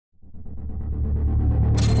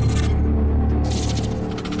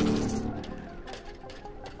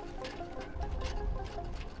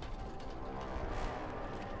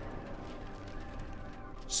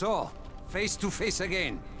So, face to face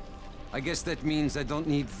again. I guess that means I don't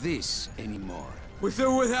need this anymore. With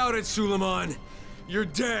or without it, Suleiman, you're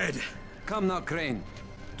dead. Come now, Crane.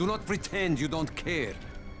 Do not pretend you don't care.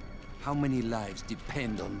 How many lives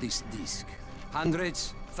depend on this disc?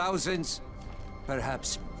 Hundreds? Thousands?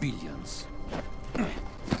 Perhaps billions.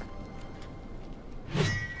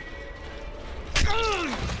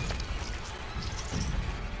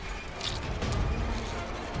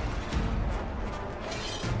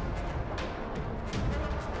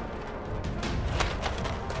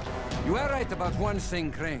 You are right about one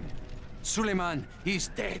thing, Crane. Suleiman, he's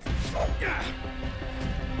dead.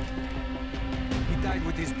 He died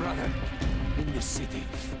with his brother in the city.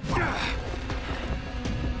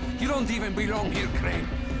 You don't even belong here, Crane.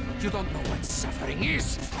 You don't know what suffering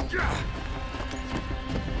is.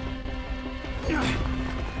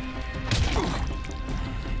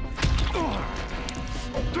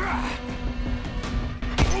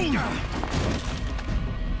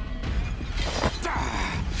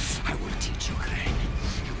 I will teach you, Crane.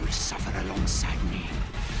 You will suffer alongside me.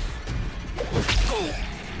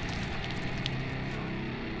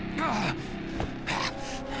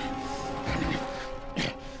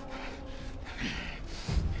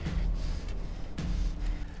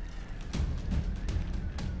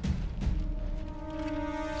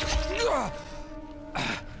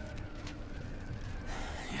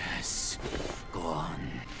 Yes, go on.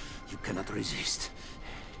 You cannot resist.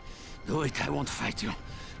 Do it, I won't fight you.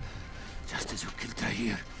 Just as you killed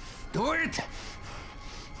Tahir. Do it!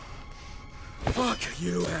 Fuck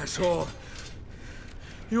you, asshole.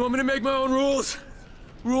 You want me to make my own rules?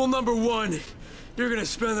 Rule number 1. You're gonna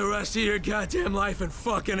spend the rest of your goddamn life in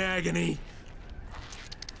fucking agony.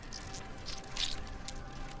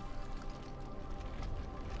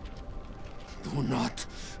 Do not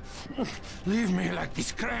leave me like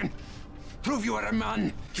this, Crane. Prove you are a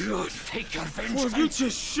man. God. Take your vengeance. Will you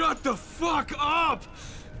just shut the fuck up?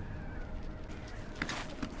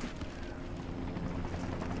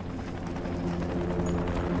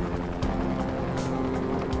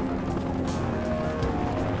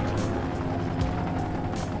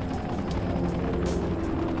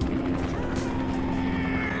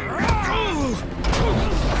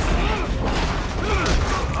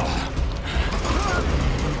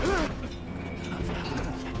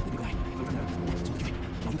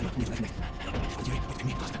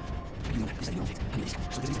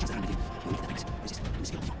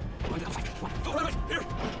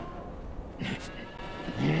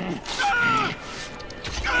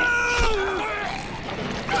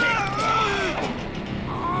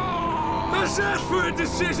 Let's ask for a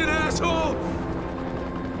decision, asshole!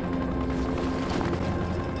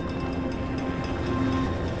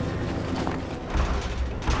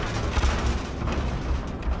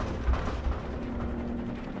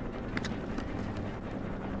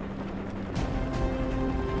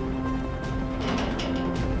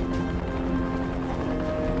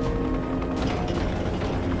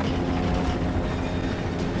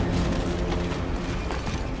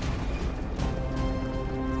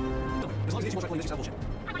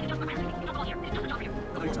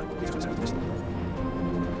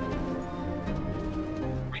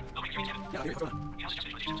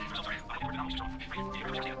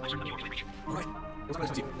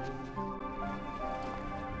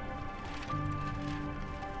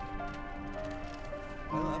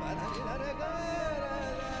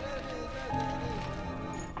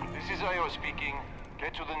 This is Rais speaking.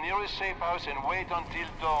 Get to the nearest safe house and wait until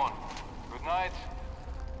dawn. Good night,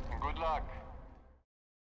 and good luck.